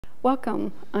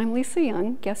Welcome, I'm Lisa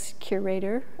Young, guest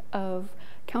curator of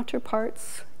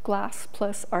Counterparts Glass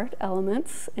Plus Art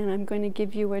Elements, and I'm going to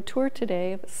give you a tour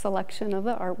today of a selection of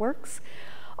the artworks.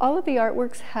 All of the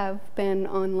artworks have been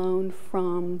on loan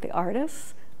from the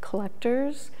artists,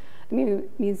 collectors,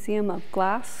 Museum of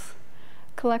Glass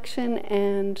collection,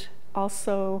 and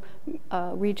also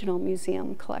regional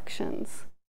museum collections.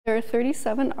 There are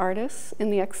 37 artists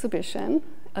in the exhibition,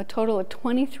 a total of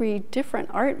 23 different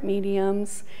art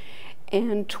mediums,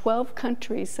 and 12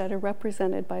 countries that are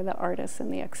represented by the artists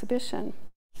in the exhibition.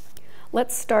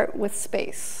 Let's start with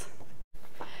space.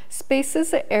 Space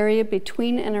is the area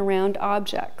between and around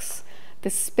objects. The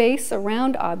space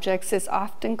around objects is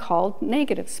often called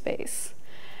negative space.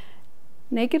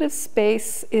 Negative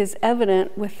space is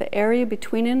evident with the area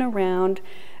between and around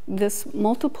this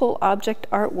multiple object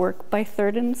artwork by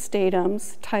Third and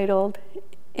Statums titled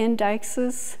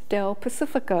Indexes del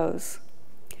Pacificos.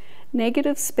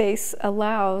 Negative space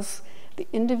allows the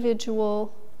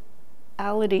individuality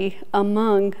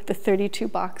among the 32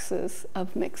 boxes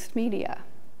of mixed media.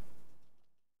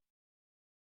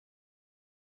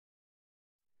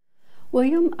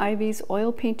 William Ivy's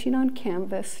oil painting on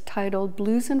canvas titled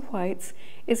Blues and Whites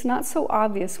is not so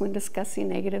obvious when discussing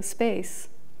negative space.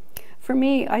 For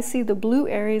me, I see the blue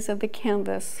areas of the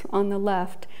canvas on the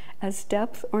left as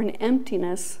depth or an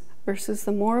emptiness versus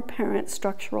the more apparent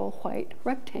structural white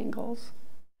rectangles.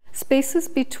 Spaces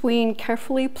between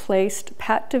carefully placed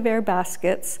pâte de verre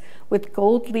baskets with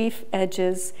gold leaf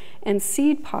edges and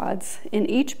seed pods in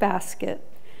each basket.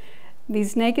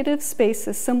 These negative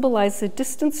spaces symbolize the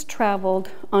distance traveled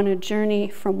on a journey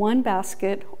from one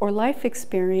basket or life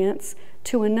experience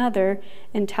to another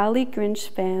in Tally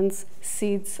Greenspan's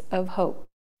Seeds of Hope.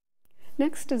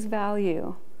 Next is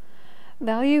value.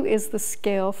 Value is the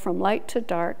scale from light to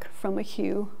dark from a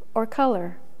hue or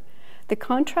color. The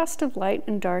contrast of light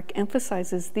and dark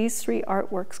emphasizes these three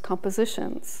artworks'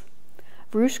 compositions.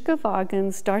 Vrushka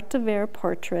Vaughan's Dart de Verre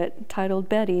portrait, titled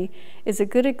Betty, is a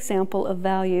good example of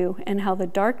value and how the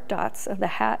dark dots of the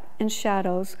hat and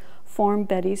shadows form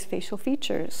Betty's facial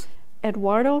features.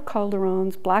 Eduardo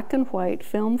Calderon's black and white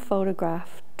film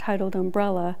photograph, titled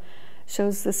Umbrella,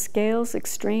 shows the scale's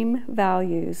extreme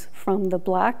values from the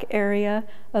black area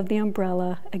of the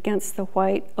umbrella against the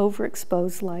white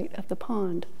overexposed light of the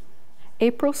pond.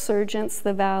 April Surgent's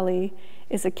The Valley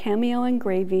is a cameo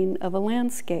engraving of a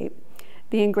landscape.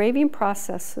 The engraving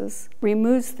process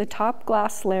removes the top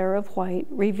glass layer of white,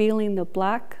 revealing the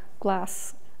black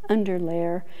glass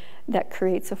underlayer that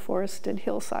creates a forested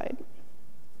hillside.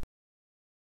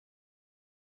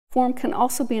 Form can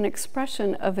also be an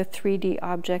expression of a 3D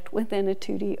object within a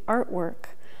 2D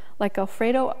artwork. Like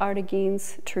Alfredo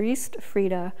Ardeguin's Triste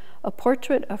Frida, a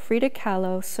portrait of Frida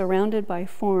Kahlo surrounded by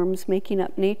forms making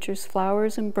up nature's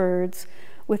flowers and birds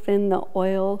within the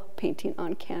oil painting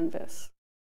on canvas.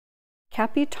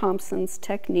 Cappy Thompson's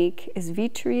technique is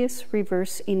vitreous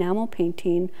reverse enamel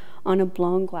painting on a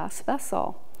blown glass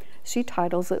vessel. She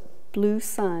titles it Blue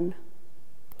Sun.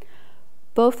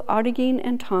 Both Ardeguin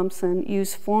and Thompson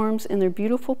use forms in their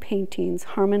beautiful paintings,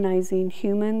 harmonizing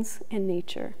humans and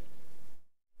nature.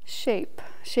 Shape.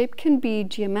 Shape can be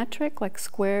geometric, like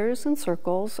squares and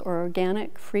circles, or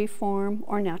organic, free-form,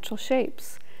 or natural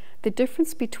shapes. The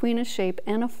difference between a shape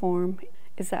and a form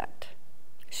is that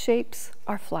shapes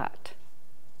are flat.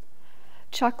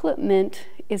 Chocolate Mint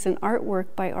is an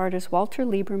artwork by artists Walter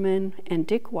Lieberman and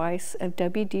Dick Weiss of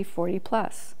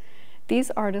WD-40+.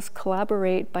 These artists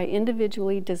collaborate by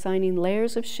individually designing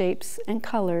layers of shapes and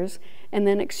colors and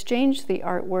then exchange the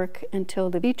artwork until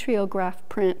the vitreograph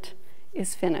print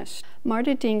is finished.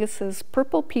 Marta Dingus's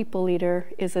Purple People Eater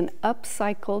is an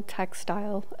upcycled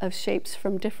textile of shapes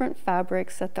from different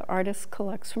fabrics that the artist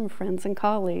collects from friends and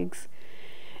colleagues.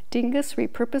 Dingus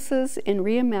repurposes and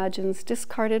reimagines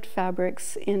discarded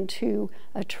fabrics into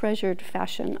a treasured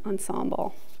fashion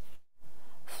ensemble.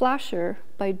 Flasher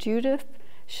by Judith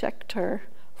Schechter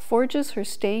forges her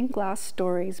stained glass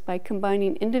stories by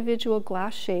combining individual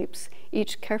glass shapes,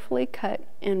 each carefully cut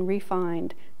and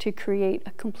refined to create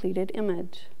a completed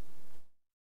image.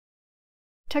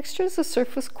 Texture is a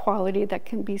surface quality that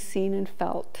can be seen and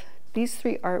felt. These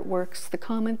three artworks, the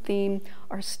common theme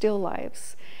are still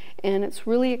lifes, and it's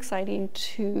really exciting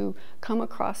to come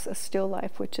across a still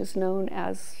life which is known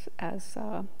as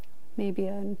maybe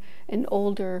an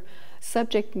older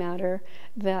subject matter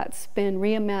that's been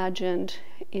reimagined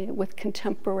with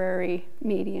contemporary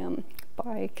medium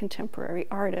by contemporary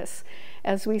artists,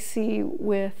 as we see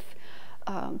with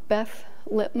Beth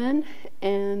Lippman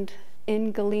and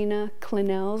Ingelina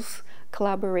Clinell's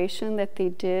collaboration that they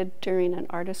did during an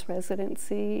artist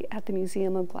residency at the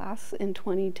Museum of Glass in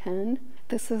 2010.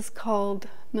 This is called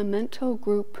Memento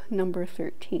Group Number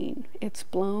 13. It's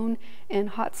blown and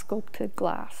hot sculpted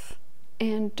glass.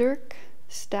 And Dirk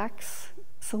Stack's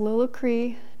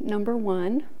Soliloquy Number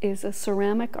 1 is a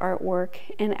ceramic artwork,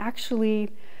 and actually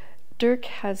Dirk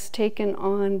has taken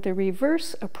on the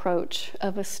reverse approach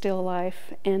of a still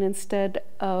life, and instead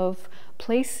of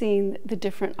placing the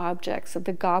different objects of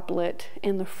the goblet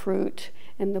and the fruit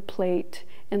and the plate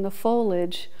and the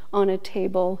foliage on a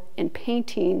table and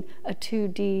painting a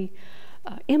 2D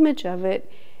image of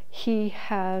it, he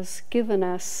has given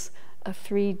us a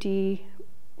 3D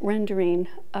rendering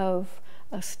of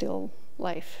a still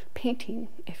life painting,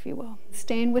 if you will.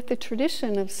 Staying with the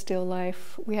tradition of still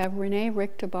life, we have René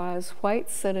Lalique's White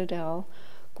Citadel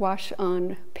gouache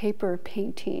on paper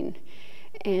painting.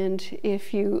 And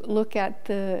if you look at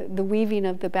the weaving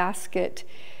of the basket,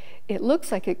 it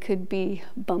looks like it could be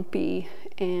bumpy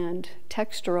and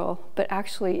textural, but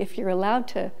actually if you're allowed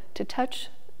to touch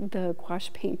the gouache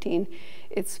painting,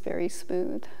 it's very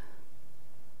smooth.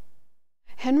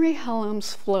 Henry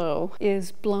Hallam's flow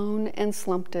is blown and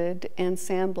slumped and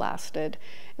sandblasted,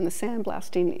 and the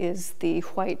sandblasting is the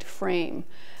white frame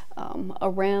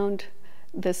around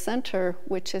the center,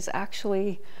 which is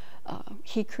actually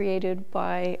he created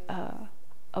by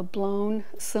a blown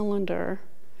cylinder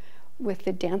with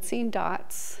the dancing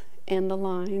dots and the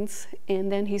lines,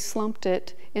 and then he slumped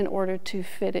it in order to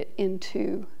fit it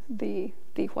into the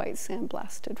white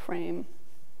sandblasted frame.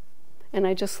 And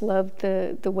I just loved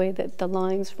the way that the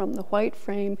lines from the white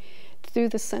frame through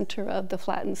the center of the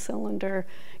flattened cylinder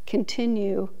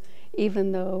continue,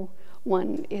 even though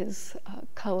one is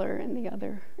color and the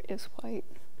other is white.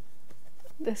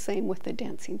 The same with the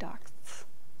dancing dots.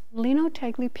 Lino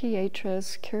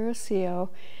Tagliapietra's Curacao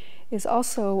is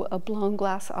also a blown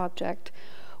glass object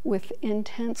with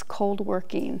intense cold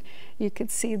working. You could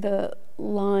see the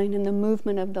line and the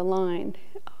movement of the line.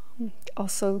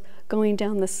 Also going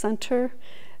down the center,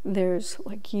 there's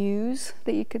like U's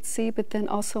that you could see, but then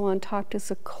also on top is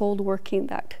a cold working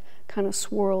that kind of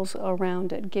swirls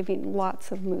around it, giving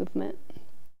lots of movement.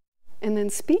 And then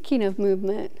speaking of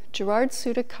movement, Gerard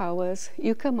Tsutakawa's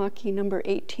Yukamaki Number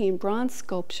 18 bronze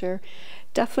sculpture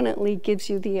definitely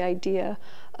gives you the idea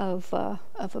of a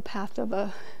path of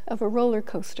a roller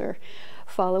coaster,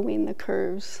 following the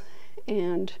curves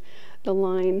and the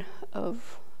line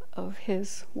of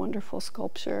his wonderful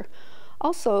sculpture.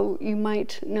 Also, you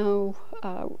might know,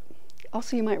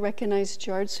 you might recognize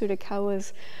Gerard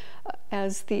Tsutakawa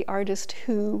as the artist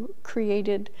who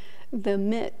created the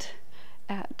mitt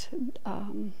at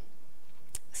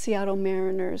Seattle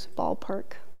Mariners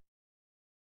ballpark.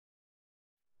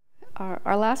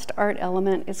 Our last art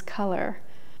element is color.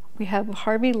 We have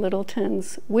Harvey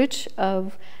Littleton's Witch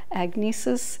of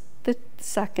Agnesis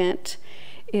II.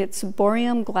 It's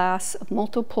boreum glass,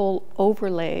 multiple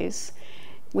overlays.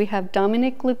 We have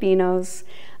Dominic Labino's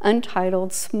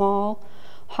Untitled Small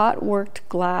Hot Worked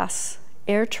Glass,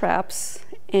 Air Traps,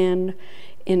 and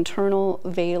Internal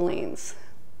Veilings.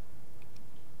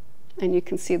 And you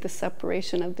can see the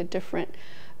separation of the different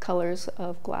colors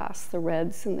of glass, the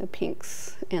reds and the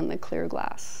pinks and the clear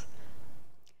glass.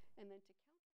 And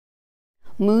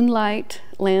then Moonlight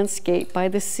Landscape by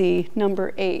the Sea,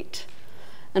 Number 8.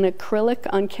 An acrylic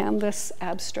on canvas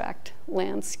abstract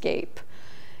landscape.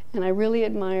 And I really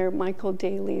admire Michael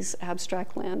Daly's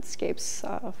abstract landscapes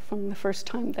from the first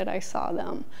time that I saw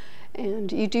them.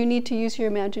 And you do need to use your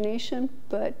imagination,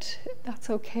 but that's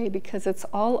okay because it's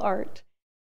all art.